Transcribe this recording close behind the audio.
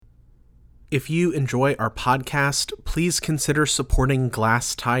If you enjoy our podcast, please consider supporting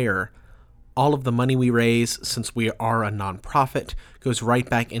Glass Tire. All of the money we raise, since we are a nonprofit, goes right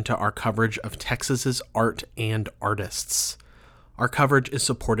back into our coverage of Texas's art and artists. Our coverage is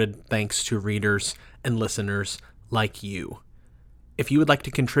supported thanks to readers and listeners like you. If you would like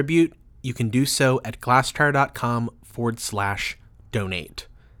to contribute, you can do so at glasstire.com/donate.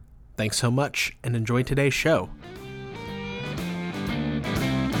 Thanks so much and enjoy today's show.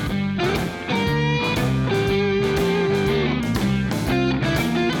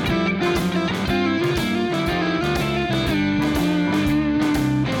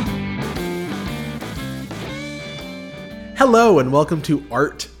 Hello and welcome to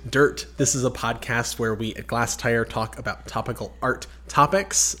Art Dirt. This is a podcast where we at Glass Tire talk about topical art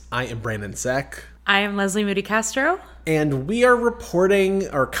topics. I am Brandon Zeck. I am Leslie Moody Castro. And we are reporting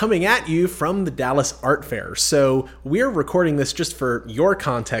or coming at you from the Dallas Art Fair. So we're recording this just for your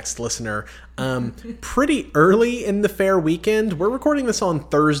context, listener, pretty early in the fair weekend. We're recording this on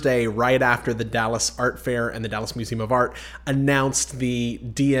Thursday, right after the Dallas Art Fair and the Dallas Museum of Art announced the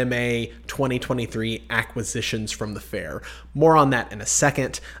DMA 2023 acquisitions from the fair. More on that in a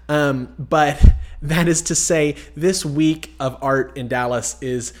second. But that is to say, this week of art in Dallas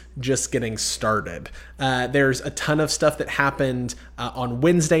is just getting started. There's a ton of stuff that happened on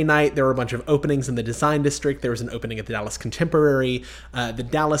Wednesday night. There were a bunch of openings in the Design District. There was an opening at the Dallas Contemporary. The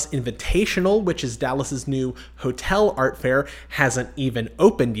Dallas Invitational, which is Dallas's new hotel art fair, hasn't even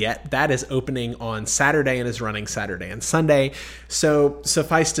opened yet. That is opening on Saturday and is running Saturday and Sunday. So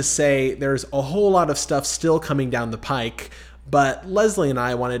suffice to say, there's a whole lot of stuff still coming down the pike. But Leslie and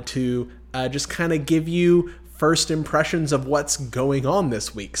I wanted to just kind of give you first impressions of what's going on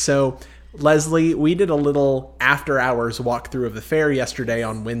this week. So, Leslie, we did a little after-hours walkthrough of the fair yesterday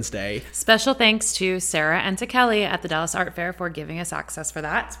on Wednesday. Special thanks to Sarah and to Kelly at the Dallas Art Fair for giving us access for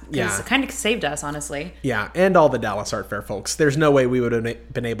that. Because it kind of saved us, honestly. Yeah, and all the Dallas Art Fair folks. There's no way we would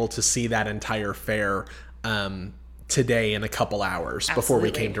have been able to see that entire fair today in a couple hours before we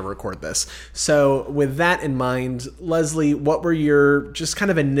came to record this. So with that in mind, Leslie, what were your just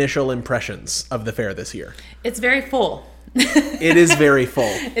kind of initial impressions of the fair this year? It's very full. It is very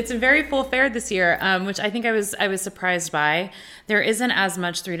full. It's a very full fair this year, which I think I was surprised by. There isn't as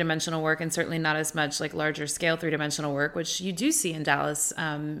much three-dimensional work and certainly not as much like larger scale three-dimensional work, which you do see in Dallas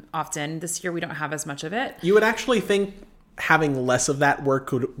often. This year we don't have as much of it. You would actually think having less of that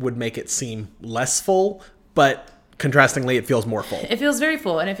work would make it seem less full, but contrastingly, it feels more full. It feels very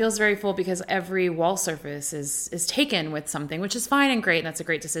full, and it feels very full because every wall surface is taken with something, which is fine and great, and that's a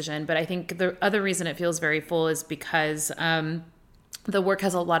great decision. But I think the other reason it feels very full is because the work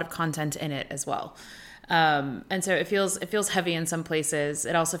has a lot of content in it as well. And so it feels heavy in some places.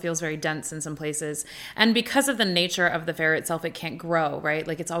 It also feels very dense in some places. And because of the nature of the fair itself, it can't grow, right?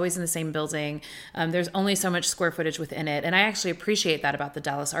 Like it's always in the same building. There's only so much square footage within it. And I actually appreciate that about the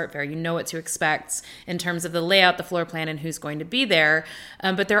Dallas Art Fair. You know what to expect in terms of the layout, the floor plan, and who's going to be there.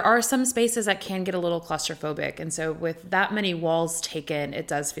 But there are some spaces that can get a little claustrophobic. And so with that many walls taken, it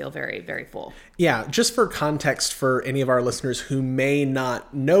does feel very, very full. Yeah, just for context for any of our listeners who may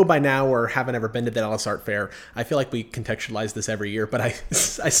not know by now or haven't ever been to the Dallas Art Fair, I feel like we contextualize this every year, but I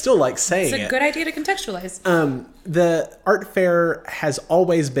still like saying it. It's a good idea to contextualize. The art fair has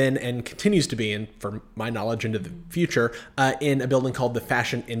always been and continues to be, and for my knowledge into the future, in a building called the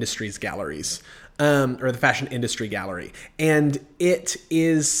Fashion Industries Galleries. Or the Fashion Industry Gallery. And it's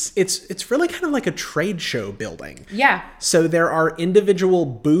really kind of like a trade show building. Yeah. So there are individual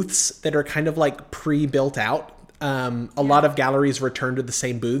booths that are kind of like pre-built out. A lot of galleries return to the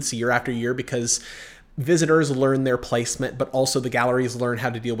same booths year after year because visitors learn their placement, but also the galleries learn how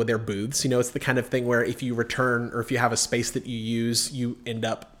to deal with their booths. You know, it's the kind of thing where if you return or if you have a space that you use, you end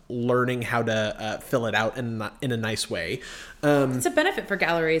up learning how to fill it out in a nice way. It's a benefit for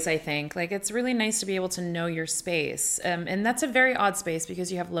galleries, I think. Like, it's really nice to be able to know your space. And that's a very odd space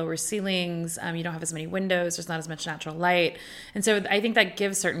because you have lower ceilings. You don't have as many windows. There's not as much natural light. And so I think that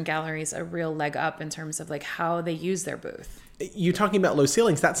gives certain galleries a real leg up in terms of like how they use their booth. You talking about low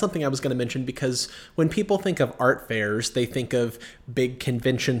ceilings, that's something I was going to mention because when people think of art fairs, they think of big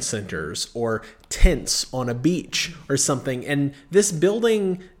convention centers or tents on a beach or something. And this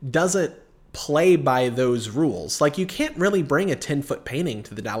building doesn't play by those rules. Like, you can't really bring a 10-foot painting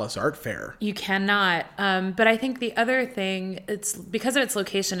to the Dallas Art Fair. You cannot. But I think the other thing, it's because of its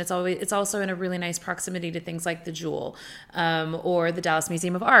location, it's also in a really nice proximity to things like the Jewel, or the Dallas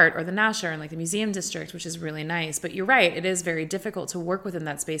Museum of Art, or the Nasher, and like the Museum District, which is really nice. But you're right, it is very difficult to work within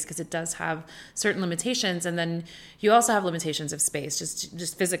that space because it does have certain limitations, and then you also have limitations of space,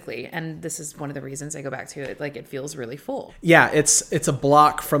 just physically. And this is one of the reasons I go back to it. Like, it feels really full. Yeah, it's a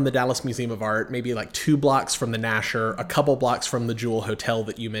block from the Dallas Museum of Boulevard, maybe like 2 blocks from the Nasher, a couple blocks from the Jewel Hotel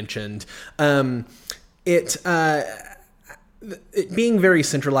that you mentioned. It being very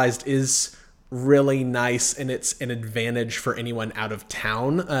centralized is really nice, and it's an advantage for anyone out of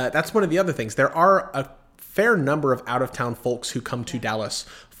town. That's one of the other things. There are a fair number of out-of-town folks who come to Dallas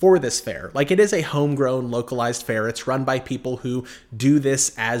for this fair. Like, it is a homegrown, localized fair. It's run by people who do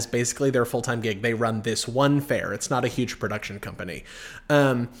this as basically their full-time gig. They run this one fair. It's not a huge production company.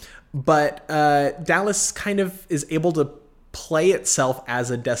 But Dallas kind of is able to play itself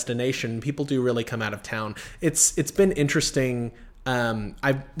as a destination. People do really come out of town. It's been interesting.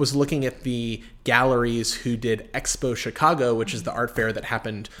 I was looking at the galleries who did Expo Chicago, which is the art fair that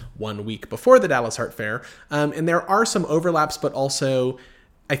happened 1 week before the Dallas Art Fair. And there are some overlaps, but also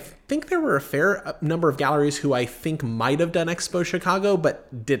I think there were a fair number of galleries who I think might have done Expo Chicago,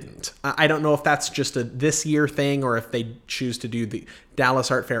 but didn't. I don't know if that's just a this year thing or if they choose to do the Dallas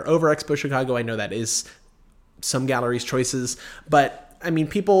Art Fair over Expo Chicago. I know that is some galleries' choices, but I mean,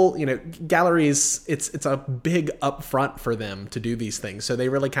 people, galleries, it's a big upfront for them to do these things. So they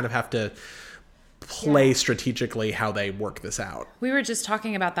really kind of have to play strategically how they work this out. We were just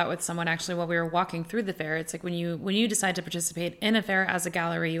talking about that with someone actually while we were walking through the fair. It's like when you decide to participate in a fair as a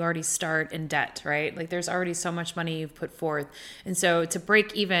gallery, you already start in debt, right? Like, there's already so much money you've put forth. And so to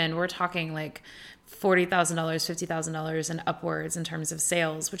break even, we're talking like $40,000, $50,000 and upwards in terms of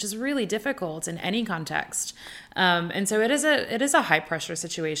sales, which is really difficult in any context. And so it is a high pressure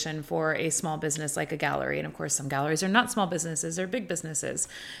situation for a small business like a gallery. And of course, some galleries are not small businesses, they're big businesses.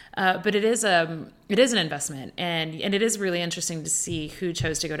 But it is an investment. And it is really interesting to see who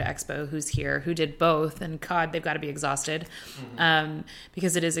chose to go to Expo, who's here, who did both. And God, they've got to be exhausted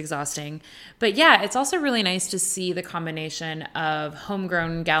because it is exhausting. But yeah, it's also really nice to see the combination of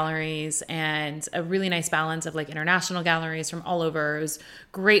homegrown galleries and a really nice balance of like international galleries from all over. It was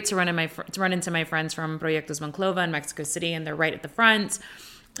great to run into my friends from Proyectos Monclova in Mexico City, and they're right at the front.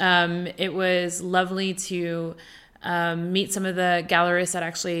 It was lovely to meet some of the gallerists that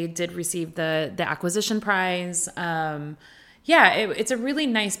actually did receive the acquisition prize. It's a really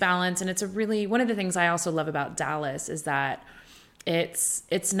nice balance, and it's one of the things I also love about Dallas is that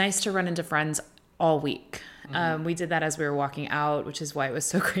it's nice to run into friends all week. We did that as we were walking out, which is why it was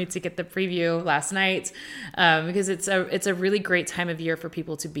so great to get the preview last night, because it's a really great time of year for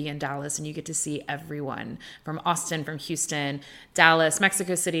people to be in Dallas, and you get to see everyone from Austin, from Houston, Dallas,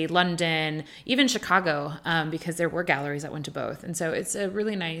 Mexico City, London, even Chicago, because there were galleries that went to both. And so it's a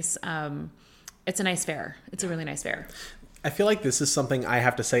really nice, it's a nice fair. It's a really nice fair. I feel like this is something I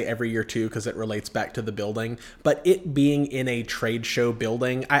have to say every year too, because it relates back to the building, but it being in a trade show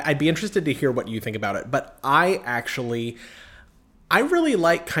building, I'd be interested to hear what you think about it. But I really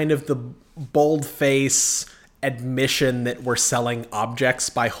like kind of the bold-face admission that we're selling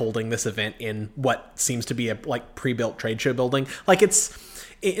objects by holding this event in what seems to be a like pre-built trade show building. Like,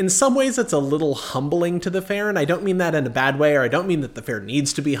 in some ways, it's a little humbling to the fair, and I don't mean that in a bad way, or I don't mean that the fair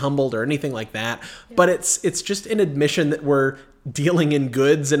needs to be humbled or anything like that, but it's just an admission that we're dealing in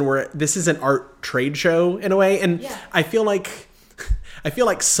goods, and this is an art trade show in a way, and I feel like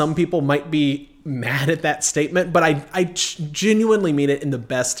some people might be mad at that statement, but I genuinely mean it in the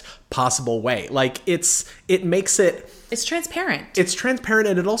best possible way. Like, it's transparent. It's transparent,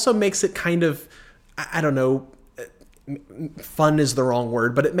 and it also makes it kind of, I don't know, fun is the wrong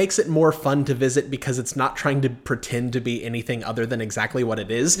word, but it makes it more fun to visit because it's not trying to pretend to be anything other than exactly what it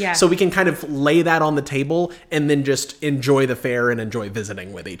is. Yeah. So we can kind of lay that on the table and then just enjoy the fair and enjoy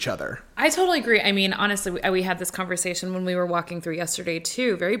visiting with each other. I totally agree. I mean, honestly, we had this conversation when we were walking through yesterday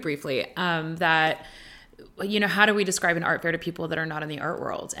too, very briefly, that how do we describe an art fair to people that are not in the art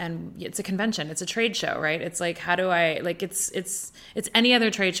world? And it's a convention, it's a trade show, right? It's like, how do I, like, it's any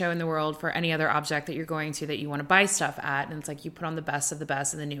other trade show in the world for any other object that you're going to that you want to buy stuff at. And it's like, you put on the best of the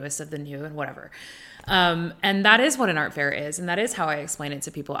best and the newest of the new and whatever. And that is what an art fair is. And that is how I explain it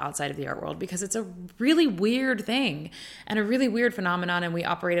to people outside of the art world, because it's a really weird thing and a really weird phenomenon. And we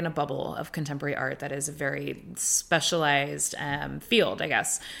operate in a bubble of contemporary art that is a very specialized field, I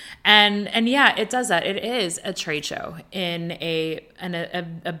guess. And yeah, it does that. It is a trade show in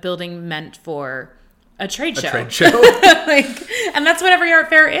a building meant for a trade show. And that's what every art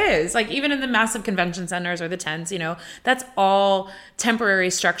fair is. Like, even in the massive convention centers or the tents, that's all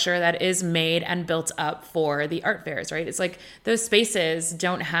temporary structure that is made and built up for the art fairs, right? It's like those spaces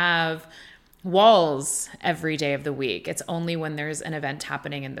don't have walls every day of the week. It's only when there's an event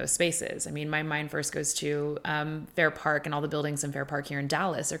happening in those spaces. I mean, my mind first goes to Fair Park, and all the buildings in Fair Park here in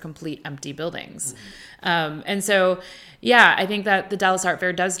Dallas are complete empty buildings. And so, yeah, I think that the Dallas Art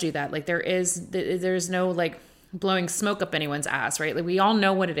Fair does do that. Like, there's no like blowing smoke up anyone's ass, right? Like we all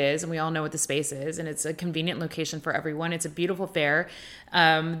know what it is and we all know what the space is, and it's a convenient location for everyone. It's a beautiful fair.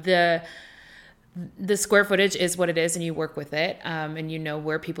 The square footage is what it is, and you work with it, and you know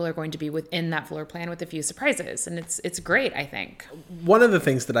where people are going to be within that floor plan with a few surprises, and it's great, I think. One of the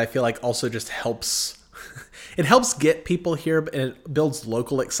things that I feel like also just helps, it helps get people here, and it builds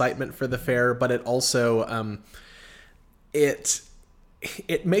local excitement for the fair, but it also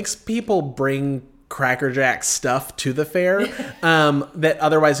it makes people bring Cracker Jack stuff to the fair that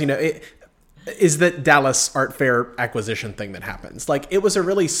otherwise, it is that Dallas Art Fair acquisition thing that happens. Like, it was a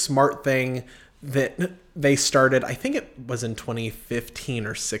really smart thing that they started, I think it was in 2015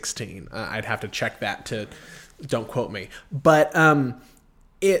 or 16. I'd have to check that don't quote me. But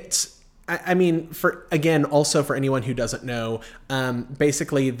also for anyone who doesn't know,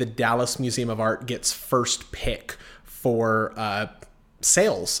 basically the Dallas Museum of Art gets first pick for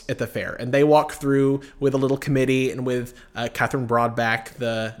sales at the fair, and they walk through with a little committee and with Catherine Broadback,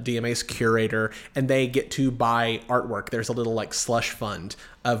 the DMA's curator, and they get to buy artwork. There's a little like slush fund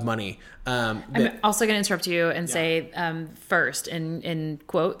of money. I'm also going to interrupt you and say first in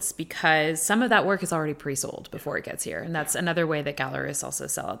quotes, because some of that work is already pre-sold before it gets here, and that's another way that gallerists also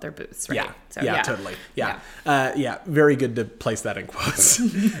sell out their booths, right? Totally. Very good to place that in quotes.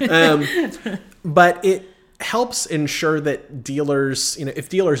 But it helps ensure that dealers, if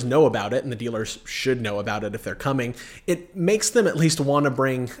dealers know about it, and the dealers should know about it if they're coming, it makes them at least want to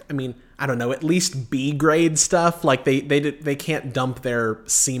bring, at least B grade stuff. Like they can't dump their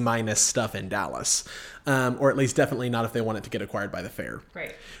C- stuff in Dallas. Or at least definitely not if they want it to get acquired by the fair.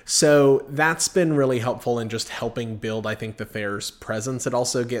 Right. So that's been really helpful in just helping build, I think, the fair's presence. It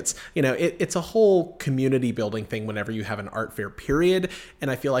also gets, it's a whole community building thing whenever you have an art fair, period.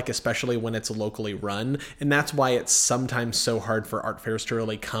 And I feel like especially when it's locally run. And that's why it's sometimes so hard for art fairs to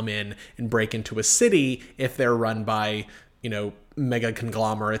really come in and break into a city if they're run by, mega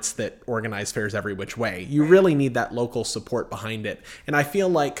conglomerates that organize fairs every which way. You really need that local support behind it. And I feel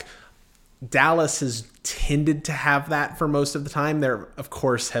like Dallas has tended to have that for most of the time. There, of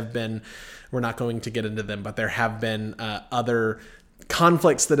course, have been, we're not going to get into them, but there have been other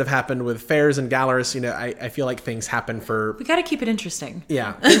conflicts that have happened with fairs and gallerists. I feel like things happen for... We got to keep it interesting.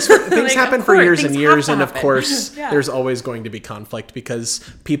 Yeah. Things happen for years and years. And of course, there's always going to be conflict because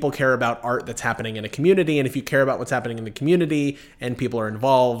people care about art that's happening in a community. And if you care about what's happening in the community and people are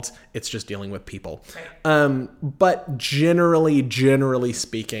involved, it's just dealing with people. Right. But generally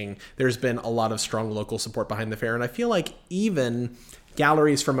speaking, there's been a lot of strong local support behind the fair. And I feel like even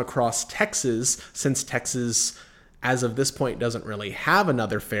galleries from across Texas, since Texas, as of this point, doesn't really have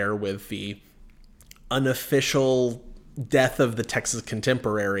another fair with the unofficial death of the Texas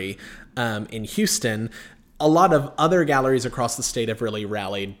Contemporary in Houston, a lot of other galleries across the state have really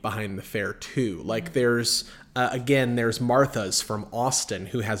rallied behind the fair too. Like there's Martha's from Austin,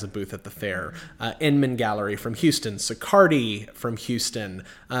 who has a booth at the fair, Inman Gallery from Houston, Sicardi from Houston,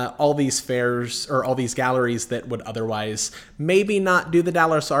 all these fairs, or all these galleries that would otherwise maybe not do the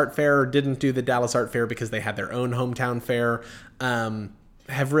Dallas Art Fair or didn't do the Dallas Art Fair because they had their own hometown fair,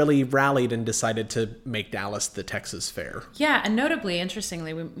 have really rallied and decided to make Dallas the Texas Fair. Yeah, and notably,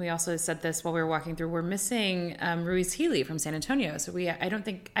 interestingly, we also said this while we were walking through, we're missing Ruiz Healy from San Antonio. So I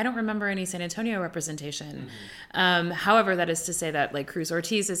don't remember any San Antonio representation. Mm-hmm. However, that is to say that like Cruz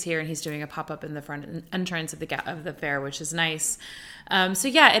Ortiz is here and he's doing a pop-up in the front entrance of the fair, which is nice. So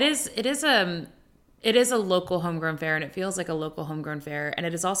yeah, it is a local homegrown fair, and it feels like a local homegrown fair. And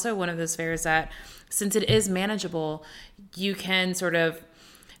it is also one of those fairs that, since it is manageable, you can sort of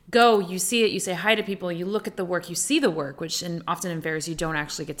go, you see it, you say hi to people, you look at the work, you see the work, which often in fairs you don't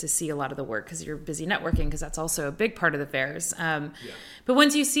actually get to see a lot of the work because you're busy networking, because that's also a big part of the fairs. But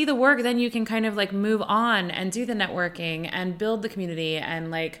once you see the work, then you can kind of like move on and do the networking and build the community and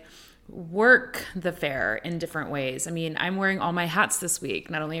like work the fair in different ways. I mean, I'm wearing all my hats this week.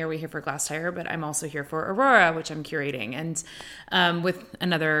 Not only are we here for Glass Tire, but I'm also here for Aurora, which I'm curating, and with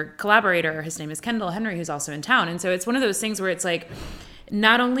another collaborator. His name is Kendall Henry, who's also in town. And so it's one of those things where it's like,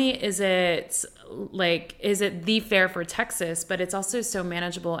 not only is it the fair for Texas, but it's also so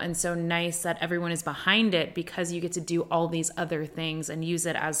manageable and so nice that everyone is behind it, because you get to do all these other things and use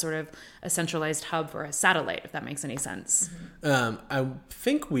it as sort of a centralized hub for a satellite, if that makes any sense. I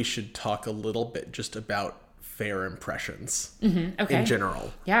think we should talk a little bit just about fair impressions in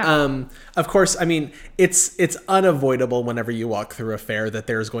general. Yeah. Of course, I mean, it's unavoidable whenever you walk through a fair that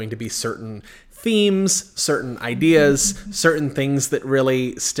there's going to be certain themes, certain ideas, certain things that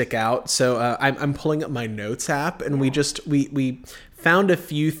really stick out. So I'm pulling up my notes app, and we found a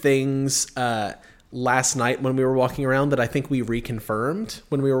few things last night when we were walking around that I think we reconfirmed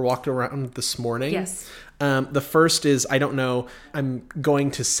when we were walking around this morning. Yes. The first is, I don't know, I'm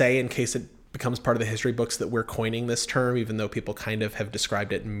going to say in case it becomes part of the history books that we're coining this term, even though people kind of have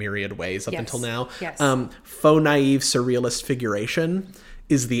described it in myriad ways up until now. Yes. Faux naive surrealist figuration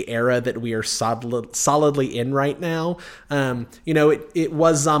is the era that we are solidly in right now. It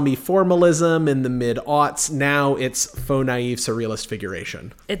was zombie formalism in the mid-aughts. Now it's faux naive surrealist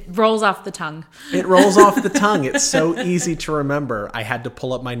figuration. It rolls off the tongue. It rolls off the tongue. It's so easy to remember. I had to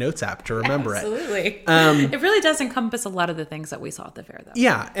pull up my notes app to remember Absolutely. it. It really does encompass a lot of the things that we saw at the fair, though.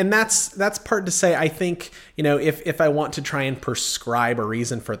 Yeah, and that's part to say, I think, if I want to try and prescribe a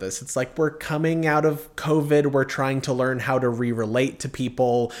reason for this, it's like we're coming out of COVID, we're trying to learn how to re-relate to people.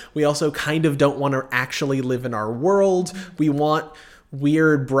 We also kind of don't want to actually live in our world. We want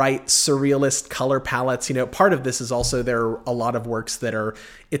weird, bright, surrealist color palettes. Part of this is also there are a lot of works that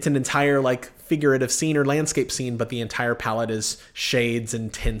it's an entire figurative scene or landscape scene, but the entire palette is shades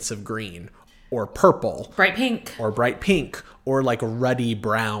and tints of green or purple. Bright pink. Or ruddy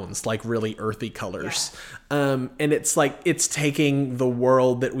browns, really earthy colors. Yeah. And it's taking the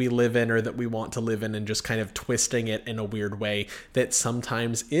world that we live in or that we want to live in and just kind of twisting it in a weird way that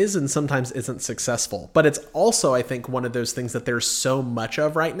sometimes is and sometimes isn't successful. But it's also, I think, one of those things that there's so much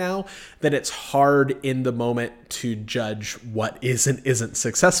of right now that it's hard in the moment to judge what is and isn't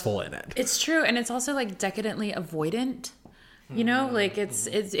successful in it. It's true. And it's also decadently avoidant.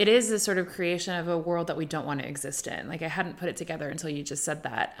 It is this sort of creation of a world that we don't want to exist in. I hadn't put it together until you just said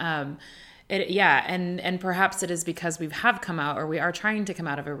that. And perhaps it is because we have come out, or we are trying to come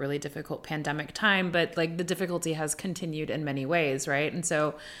out of a really difficult pandemic time, but the difficulty has continued in many ways, right? And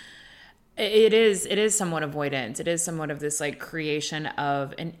so it is somewhat avoidant. It is somewhat of this creation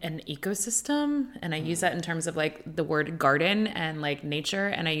of an ecosystem, and I use that in terms of the word garden and nature,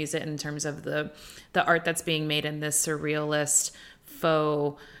 and I use it in terms of the art that's being made in this surrealist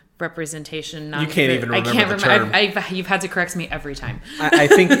faux representation. You can't even remember the term. You've had to correct me every time. I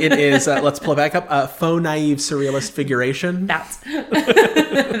think it is, let's pull it back up, faux naive surrealist figuration. That's.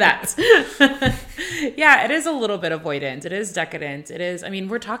 Yeah, it is a little bit avoidant. It is decadent. It is,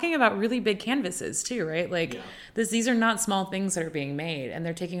 we're talking about really big canvases too, right? These are not small things that are being made, and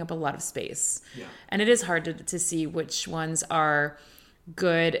they're taking up a lot of space. Yeah. And it is hard to see which ones are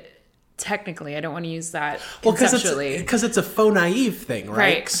good. Technically, I don't want to use that conceptually. Because it's a faux naive thing,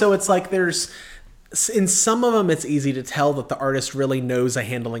 right? So it's there's, in some of them, it's easy to tell that the artist really knows a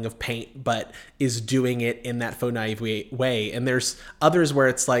handling of paint, but is doing it in that faux naive way. And there's others where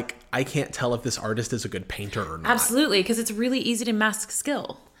it's I can't tell if this artist is a good painter or not. Absolutely, because it's really easy to mask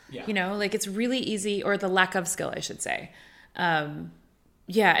skill. Yeah. It's really easy, or the lack of skill, I should say.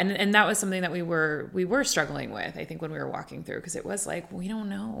 Yeah, and that was something that we were struggling with, I think, when we were walking through, because it was we don't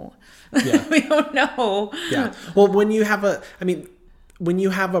know. Yeah. We don't know. Yeah. Well, when you have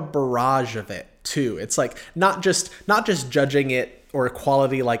a barrage of it too, it's not just judging it or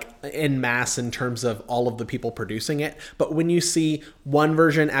quality en masse in terms of all of the people producing it, but when you see one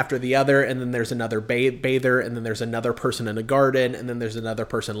version after the other, and then there's another bather, and then there's another person in a garden, and then there's another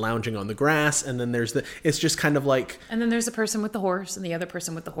person lounging on the grass, and then it's just kind of and then there's a person with the horse, and the other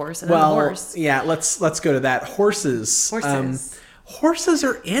person with the horse, and then the horse. Yeah, let's go to that. Horses. Horses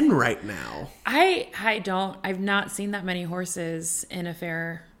are in right now. I've not seen that many horses in a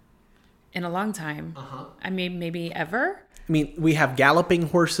fair in a long time. Maybe ever. We have galloping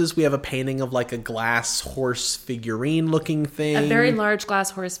horses. We have a painting of a glass horse figurine looking thing. A very large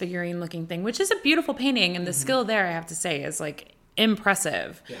glass horse figurine looking thing, which is a beautiful painting. And the skill there, I have to say, is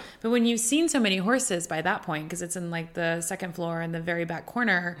impressive. Yeah. But when you've seen so many horses by that point, because it's in the second floor in the very back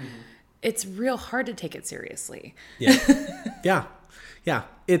corner, it's real hard to take it seriously. Yeah. Yeah.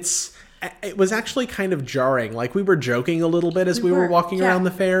 It was actually kind of jarring. We were joking a little bit as we were walking around the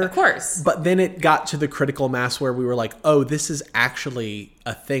fair. Of course. But then it got to the critical mass where we were oh, this is actually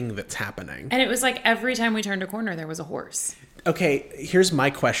a thing that's happening. And it was every time we turned a corner, there was a horse. Okay, here's my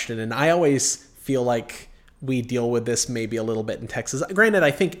question. And I always feel we deal with this maybe a little bit in Texas. Granted,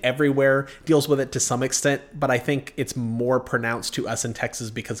 I think everywhere deals with it to some extent, but I think it's more pronounced to us in Texas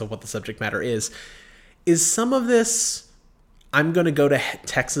because of what the subject matter is. Is some of this... I'm going to go to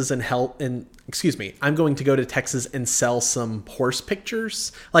Texas I'm going to go to Texas and sell some horse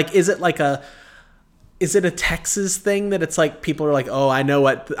pictures. Is it a Texas thing that it's people are oh, I know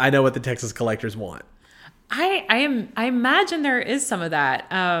what the Texas collectors want. I imagine there is some of that,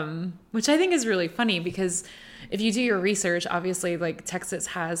 which I think is really funny, because if you do your research, obviously Texas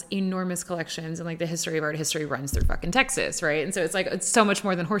has enormous collections, and the history of art history runs through fucking Texas, right? And so it's so much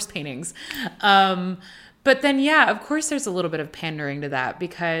more than horse paintings. But then, yeah, of course there's a little bit of pandering to that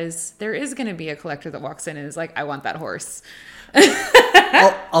because there is going to be a collector that walks in and is like, I want that horse.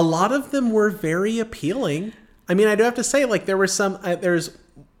 A lot of them were very appealing. I mean, I do have to say, like, there were some, there's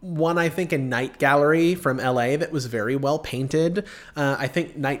one, I think, in Night Gallery from LA that was very well painted. I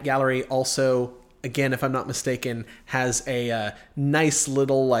think Night Gallery also, again, if I'm not mistaken, has a nice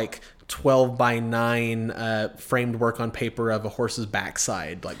little, like, 12 by 9 framed work on paper of a horse's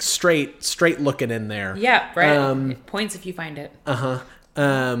backside, like straight looking in there. Yeah, right. Points if you find it.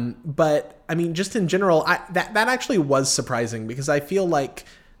 But I mean, just in general, that actually was surprising because I feel like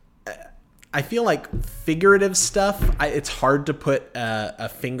figurative stuff, it's hard to put a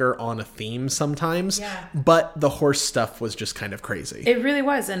finger on a theme sometimes. Yeah. But the horse stuff was just kind of crazy. It really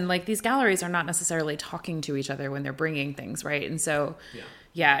was. And like these galleries are not necessarily talking to each other when they're bringing things, right? And so,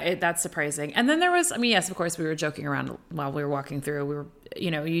 yeah, that's surprising. And then there was, I mean, yes, of course, we were joking around while we were walking through. We were,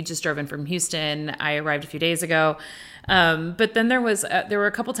 you just drove in from Houston. I arrived a few days ago. But then there were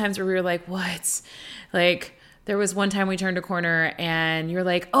a couple times where we were like, what? Like, there was one time we turned a corner and you're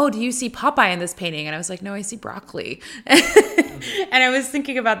like, oh, do you see Popeye in this painting? And I was like, no, I see broccoli. And I was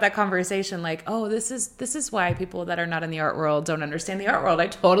thinking about that conversation, like, oh, this is why people that are not in the art world don't understand the art world. I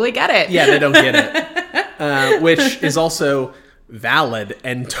totally get it. Yeah, they don't get it. Which is also valid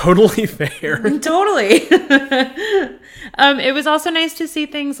and totally fair. Totally. It was also nice to see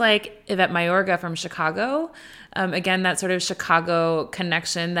things like Yvette Mayorga from Chicago. Again, that sort of Chicago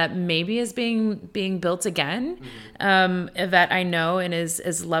connection that maybe is being built again. Yvette, I know, and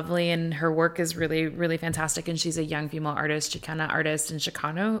is lovely, and her work is really, really fantastic. And she's a young female artist, Chicana artist in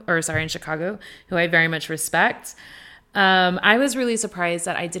Chicago, who I very much respect. I was really surprised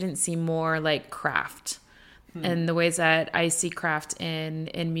that I didn't see more like craft and the ways that I see craft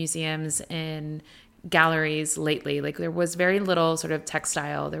in museums, in galleries lately. Like there was very little sort of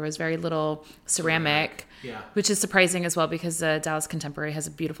textile. There was very little ceramic, which is surprising as well because Dallas Contemporary has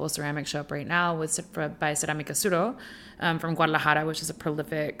a beautiful ceramic show up right now by Cerámica Suro from Guadalajara, which is a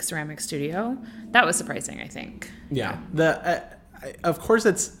prolific ceramic studio. That was surprising, I think. Yeah. Of course,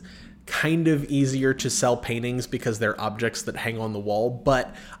 it's kind of easier to sell paintings because they're objects that hang on the wall,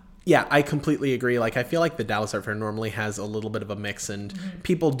 but yeah, I completely agree. Like, I feel like the Dallas Art Fair normally has a little bit of a mix, and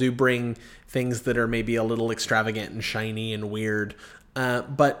people do bring things that are maybe a little extravagant and shiny and weird,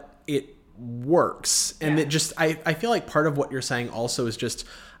 but it works. And it just, I feel like part of what you're saying also is just,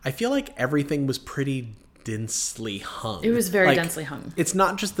 I feel like everything was pretty densely hung. It was very densely hung. It's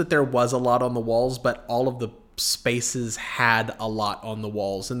not just that there was a lot on the walls, but all of the spaces had a lot on the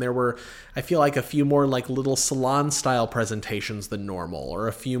walls, and there were, I feel like, a few more like little salon style presentations than normal, or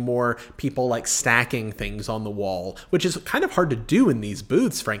a few more people like stacking things on the wall, which is kind of hard to do in these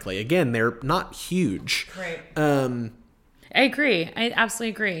booths, frankly. Again, they're not huge. Right. I agree. I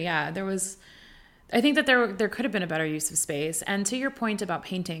absolutely agree. Yeah, I think that there could have been a better use of space. And to your point about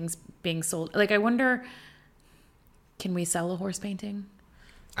paintings being sold, like I wonder, can we sell a horse painting?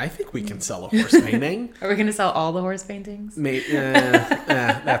 I think we can sell a horse painting. Are we going to sell all the horse paintings? Maybe,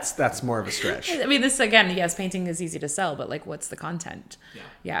 that's more of a stretch. I mean, this again, yes, painting is easy to sell, but like, what's the content?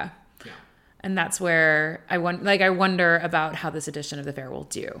 Yeah. And that's where I wonder about how this edition of the fair will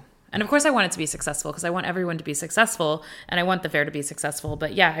do. And of course, I want it to be successful because I want everyone to be successful, and I want the fair to be successful.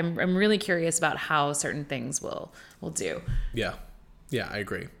 But yeah, I'm really curious about how certain things will do. Yeah, I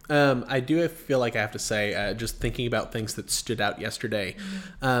agree. I do feel like I have to say, just thinking about things that stood out yesterday,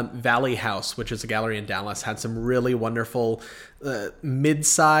 Valley House, which is a gallery in Dallas, had some really wonderful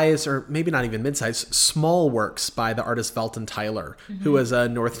mid-size, or maybe not even mid-size, small works by the artist Velton Tyler, who was a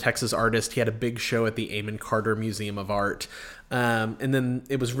North Texas artist. He had a big show at the Amon Carter Museum of Art. And then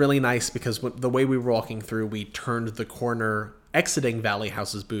it was really nice because the way we were walking through, we turned the corner exiting Valley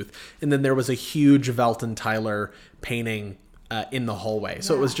House's booth, and then there was a huge Velton Tyler painting in the hallway.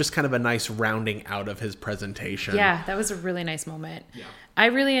 So it was just kind of a nice rounding out of his presentation. Yeah, that was a really nice moment. Yeah. I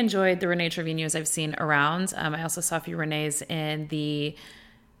really enjoyed the Renee Trevino's I've seen around. I also saw a few Renees in the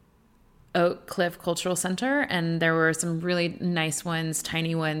Oak Cliff Cultural Center, and there were some really nice ones,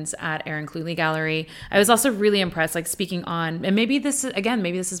 tiny ones at Aaron Cluley Gallery. I was also really impressed, like speaking on, and maybe this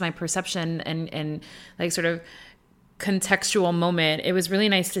is my perception and like sort of contextual moment. It was really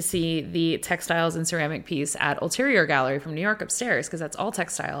nice to see the textiles and ceramic piece at Ulterior Gallery from New York upstairs, because that's all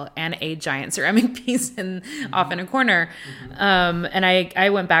textile and a giant ceramic piece off in a corner. And I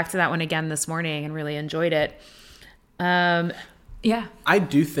went back to that one again this morning and really enjoyed it. Yeah. I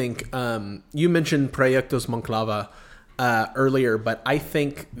do think, you mentioned Proyectos Monclova earlier, but I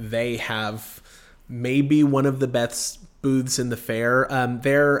think they have maybe one of the best booths in the fair.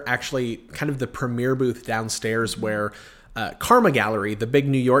 They're actually kind of the premier booth downstairs, where Karma Gallery, the big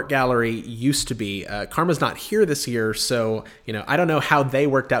New York gallery, used to be. Karma's not here this year, so I don't know how they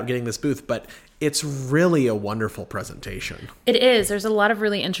worked out getting this booth, but it's really a wonderful presentation. It is. There's a lot of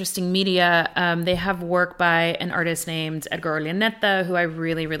really interesting media. They have work by an artist named Edgar Orleaneta, who I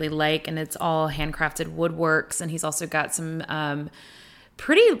really, really like, and it's all handcrafted woodworks. And he's also got some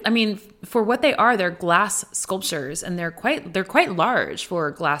for what they are, they're glass sculptures, and they're quite large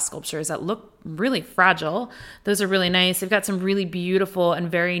for glass sculptures that look really fragile. Those are really nice. They've got some really beautiful and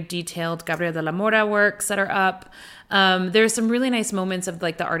very detailed Gabriel de la Mora works that are up. There's some really nice moments of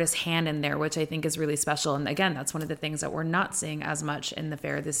like the artist's hand in there, which I think is really special. And again, that's one of the things that we're not seeing as much in the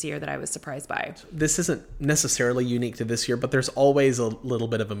fair this year that I was surprised by. This isn't necessarily unique to this year, but there's always a little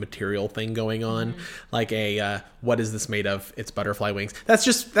bit of a material thing going on, like what is this made of? It's butterfly wings. That's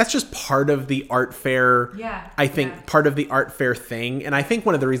just part of the art fair. Yeah. I think part of the art fair thing. And I think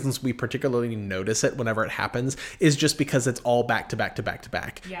one of the reasons we particularly notice it whenever it happens is just because it's all back to back to back to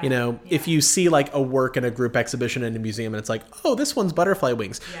back. Yeah. If you see like a work in a group exhibition in a museum and it's like, oh, this one's butterfly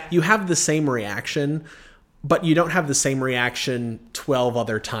wings, you have the same reaction, but you don't have the same reaction 12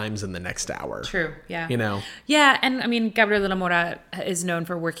 other times in the next hour. True. Yeah. Yeah. And I mean, Gabriel de la Mora is known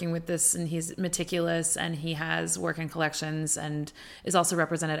for working with this, and he's meticulous, and he has work in collections and is also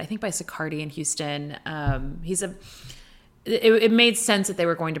represented, I think, by Sicardi in Houston. It made sense that they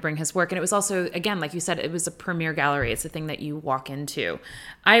were going to bring his work. And it was also, again, like you said, it was a premier gallery. It's a thing that you walk into.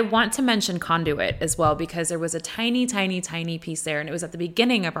 I want to mention Conduit as well, because there was a tiny, tiny, tiny piece there. And it was at the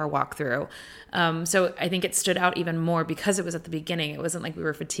beginning of our walkthrough. So I think it stood out even more because it was at the beginning. It wasn't like we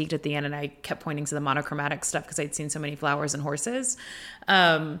were fatigued at the end and I kept pointing to the monochromatic stuff because I'd seen so many flowers and horses.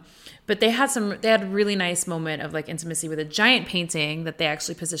 But they had a really nice moment of like intimacy with a giant painting that they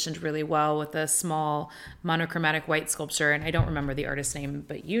actually positioned really well with a small monochromatic white sculpture. And I don't remember the artist's name,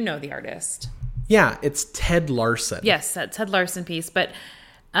 but you know the artist. Yeah, it's Ted Larson. Yes, that Ted Larson piece. But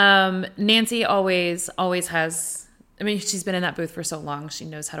Nancy always has, I mean, she's been in that booth for so long. She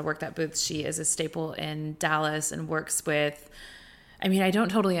knows how to work that booth. She is a staple in Dallas and works with, I mean, I don't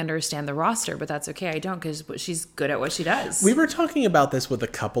totally understand the roster, but that's okay. I don't, because she's good at what she does. We were talking about this with a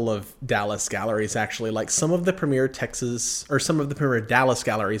couple of Dallas galleries, actually. Like some of the premier Dallas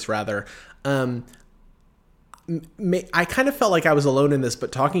galleries, rather. I kind of felt like I was alone in this,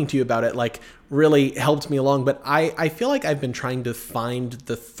 but talking to you about it like really helped me along. But I feel like I've been trying to find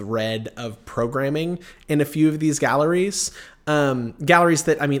the thread of programming in a few of these galleries. Galleries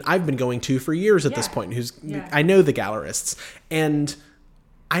that, I mean, I've been going to for years at this point, I know the gallerists, and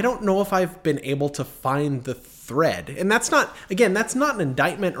I don't know if I've been able to find the thread. And that's not an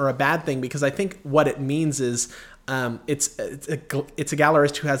indictment or a bad thing, because I think what it means is it's a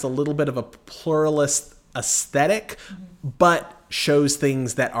gallerist who has a little bit of a pluralist aesthetic, but shows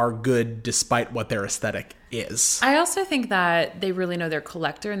things that are good despite what their aesthetic is. I also think that they really know their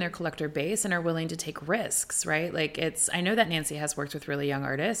collector and their collector base and are willing to take risks, right? Like I know that Nancy has worked with really young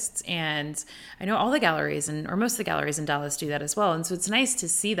artists, and I know all the galleries or most of the galleries in Dallas do that as well. And so it's nice to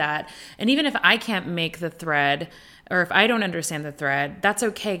see that. And even if I can't make the thread, or if I don't understand the thread, that's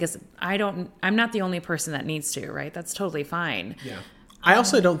okay, because I'm not the only person that needs to, right? That's totally fine. Yeah. I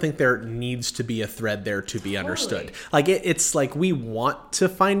also don't think there needs to be a thread there to be understood. Like it's like we want to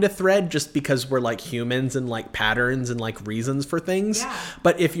find a thread just because we're like humans and like patterns and like reasons for things. Yeah.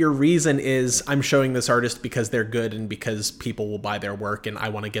 But if your reason is I'm showing this artist because they're good and because people will buy their work and I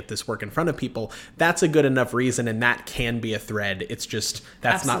want to get this work in front of people, that's a good enough reason, and that can be a thread. It's just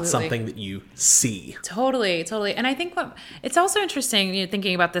that's not something that you see. Totally. And I think it's also interesting,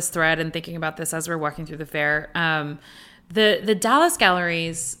 thinking about this thread and thinking about this as we're walking through the fair. The Dallas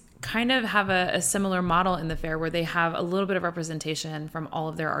galleries kind of have a similar model in the fair, where they have a little bit of representation from all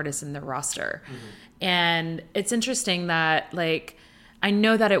of their artists in their roster. Mm-hmm. And it's interesting that, like, I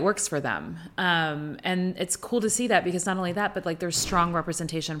know that it works for them. And it's cool to see that, because not only that, but like there's strong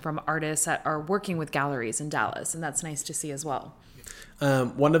representation from artists that are working with galleries in Dallas. And that's nice to see as well.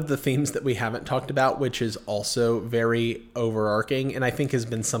 One of the themes that we haven't talked about, which is also very overarching, and I think has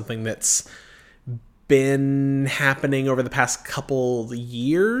been something that's been happening over the past couple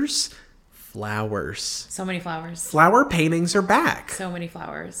years, flowers. So many flowers. Flower paintings are back. So many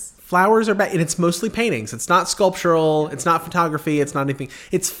flowers. Flowers are back, and it's mostly paintings. It's not sculptural. It's not photography. It's not anything.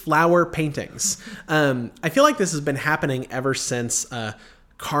 It's flower paintings. I feel like this has been happening ever since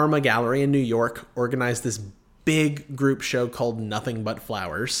Karma Gallery in New York organized this big group show called Nothing But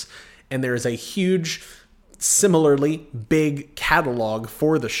Flowers. And there's a huge, similarly big catalog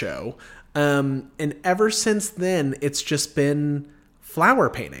for the show. And ever since then, it's just been flower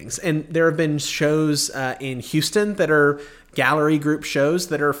paintings. And there have been shows in Houston that are gallery group shows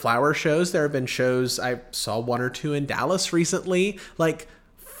that are flower shows. There have been shows, I saw 1 or 2 in Dallas recently. Like,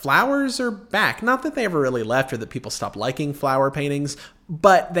 flowers are back. Not that they ever really left or that people stopped liking flower paintings,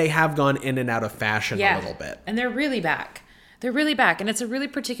 but they have gone in and out of fashion a little bit. And they're really back. They're really back. And it's a really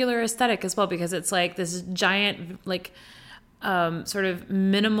particular aesthetic as well, because it's like this giant, like, sort of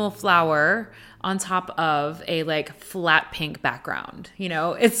minimal flower on top of a like flat pink background. You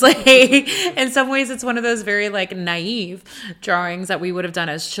know, it's like, in some ways it's one of those very like naive drawings that we would have done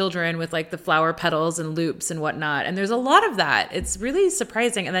as children with like the flower petals and loops and whatnot. And there's a lot of that. It's really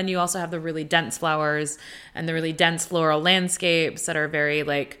surprising. And then you also have the really dense flowers and the really dense floral landscapes that are very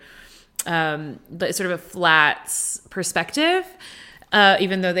like, sort of a flat perspective.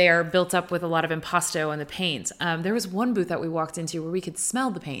 Even though they are built up with a lot of impasto in the paint. There was one booth that we walked into where we could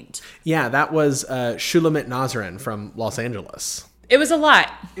smell the paint. Yeah, that was Shulamit Nazarene from Los Angeles. It was a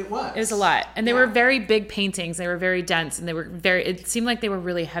lot. It was. It was a lot. And they were very big paintings. They were very dense, and it seemed like they were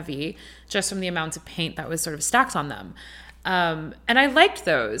really heavy just from the amount of paint that was sort of stacked on them. And I liked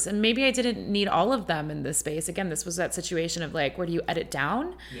those. And maybe I didn't need all of them in this space. Again, this was that situation of like, where do you edit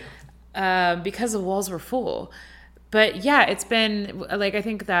down? Yeah. Because the walls were full. But yeah, it's been like, I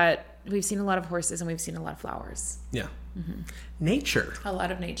think that we've seen a lot of horses and we've seen a lot of flowers. Yeah. Mm-hmm. Nature. A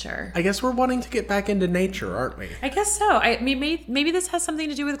lot of nature. I guess we're wanting to get back into nature, aren't we? I guess so. I mean, maybe this has something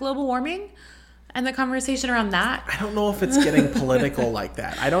to do with global warming and the conversation around that. I don't know if it's getting political like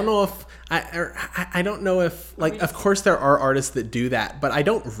that. I don't know if I don't know if, like, of course there are artists that do that, but I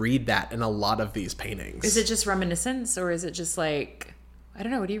don't read that in a lot of these paintings. Is it just reminiscence, or is it just like, I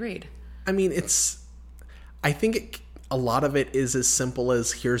don't know, what do you read? I mean, I think a lot of it is as simple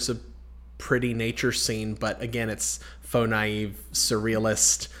as here's a pretty nature scene, but again, it's faux naive,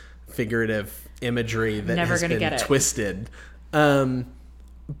 surrealist, figurative imagery that has been twisted.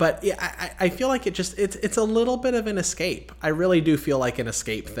 But yeah, I feel like it's a little bit of an escape. I really do feel like an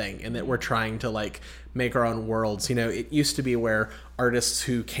escape thing, and that we're trying to like make our own worlds. You know, it used to be where artists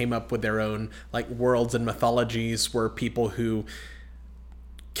who came up with their own like worlds and mythologies were people who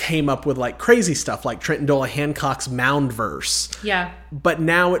came up with like crazy stuff like Trenton Dola Hancock's mound verse. Yeah. But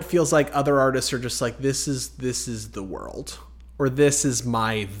now it feels like other artists are just like, this is the world, or this is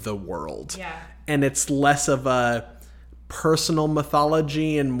the world. Yeah. And it's less of a personal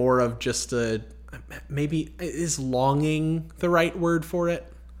mythology and more of just maybe, is longing the right word for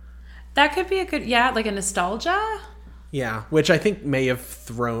it? That could be like a nostalgia. Yeah, which I think you may have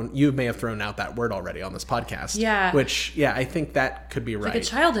thrown out that word already on this podcast. Yeah. Which, yeah, I think that could be right. Like a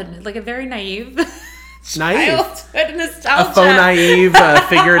childhood, like a very naive childhood nostalgia. A faux naive,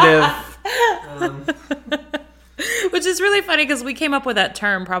 figurative. Which is really funny because we came up with that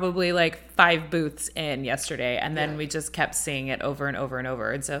term probably like 5 booths in yesterday, and then we just kept seeing it over and over and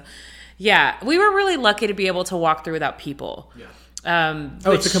over. And so, yeah, we were really lucky to be able to walk through without people. Yeah.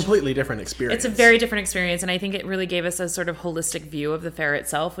 It's a completely different experience. It's a very different experience, and I think it really gave us a sort of holistic view of the fair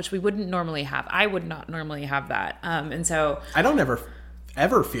itself, which we wouldn't normally have. I would not normally have that, and so I don't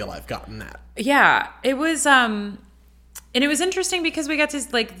ever feel I've gotten that. Yeah, it was, and it was interesting because we got to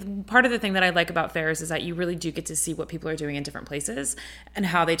like, part of the thing that I like about fairs is that you really do get to see what people are doing in different places and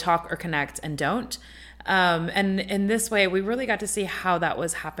how they talk or connect and don't, and in this way, we really got to see how that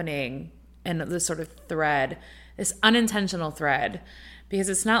was happening in this sort of thread. This unintentional thread, because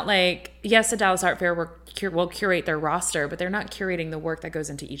it's not like, yes, the Dallas Art Fair will curate their roster, but they're not curating the work that goes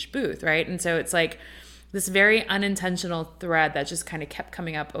into each booth, right? And so it's like this very unintentional thread that just kind of kept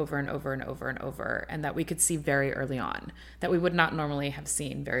coming up over and over and over and over, and that we could see very early on, that we would not normally have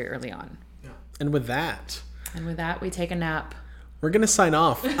seen very early on. Yeah. And with that, we take a nap. We're going to sign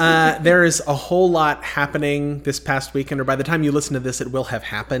off. There is a whole lot happening this past weekend, or by the time you listen to this, it will have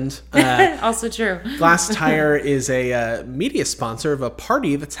happened. Also true. Glass Tire is a media sponsor of a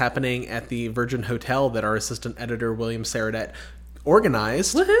party that's happening at the Virgin Hotel that our assistant editor, William Saradet,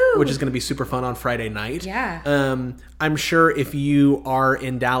 organized. Woohoo! Which is going to be super fun on Friday night. Yeah. I'm sure if you are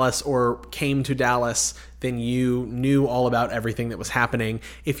in Dallas or came to Dallas, then you knew all about everything that was happening.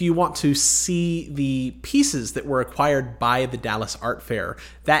 If you want to see the pieces that were acquired by the Dallas Art Fair,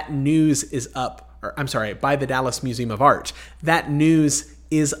 that news is up, by the Dallas Museum of Art. That news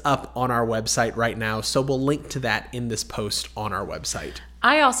is up on our website right now, so we'll link to that in this post on our website.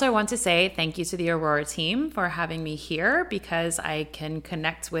 I also want to say thank you to the Aurora team for having me here, because I can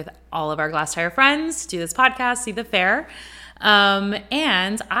connect with all of our Glass Tire friends, do this podcast, see the fair.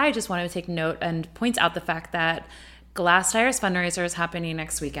 And I just wanted to take note and point out the fact that Glass Tire's fundraiser is happening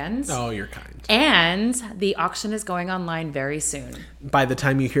next weekend. Oh, you're kind. And the auction is going online very soon. By the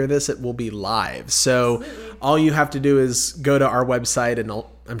time you hear this, it will be live. So all you have to do is go to our website and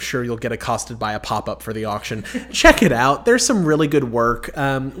I'm sure you'll get accosted by a pop-up for the auction. Check it out. There's some really good work.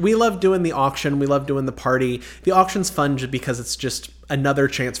 We love doing the auction. We love doing the party. The auction's fun just because it's just another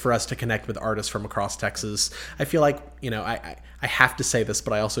chance for us to connect with artists from across Texas. I feel like, I have to say this,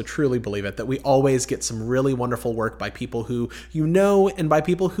 but I also truly believe it, that we always get some really wonderful work by people who you know and by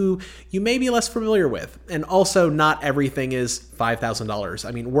people who you may be less familiar with. And also, not everything is $5,000.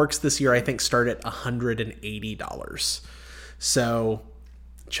 I mean, works this year, I think, start at $180. So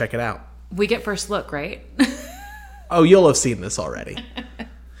check it out. We get first look, right? Oh, you'll have seen this already.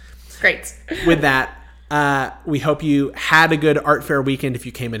 Great. With that, we hope you had a good art fair weekend if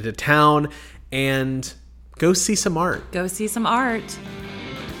you came into town, and go see some art. Go see some art.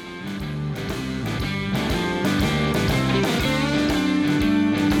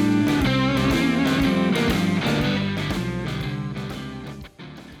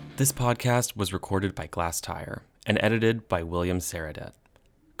 This podcast was recorded by Glass Tire and edited by William Saradet.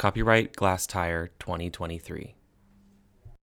 Copyright Glass Tire 2023.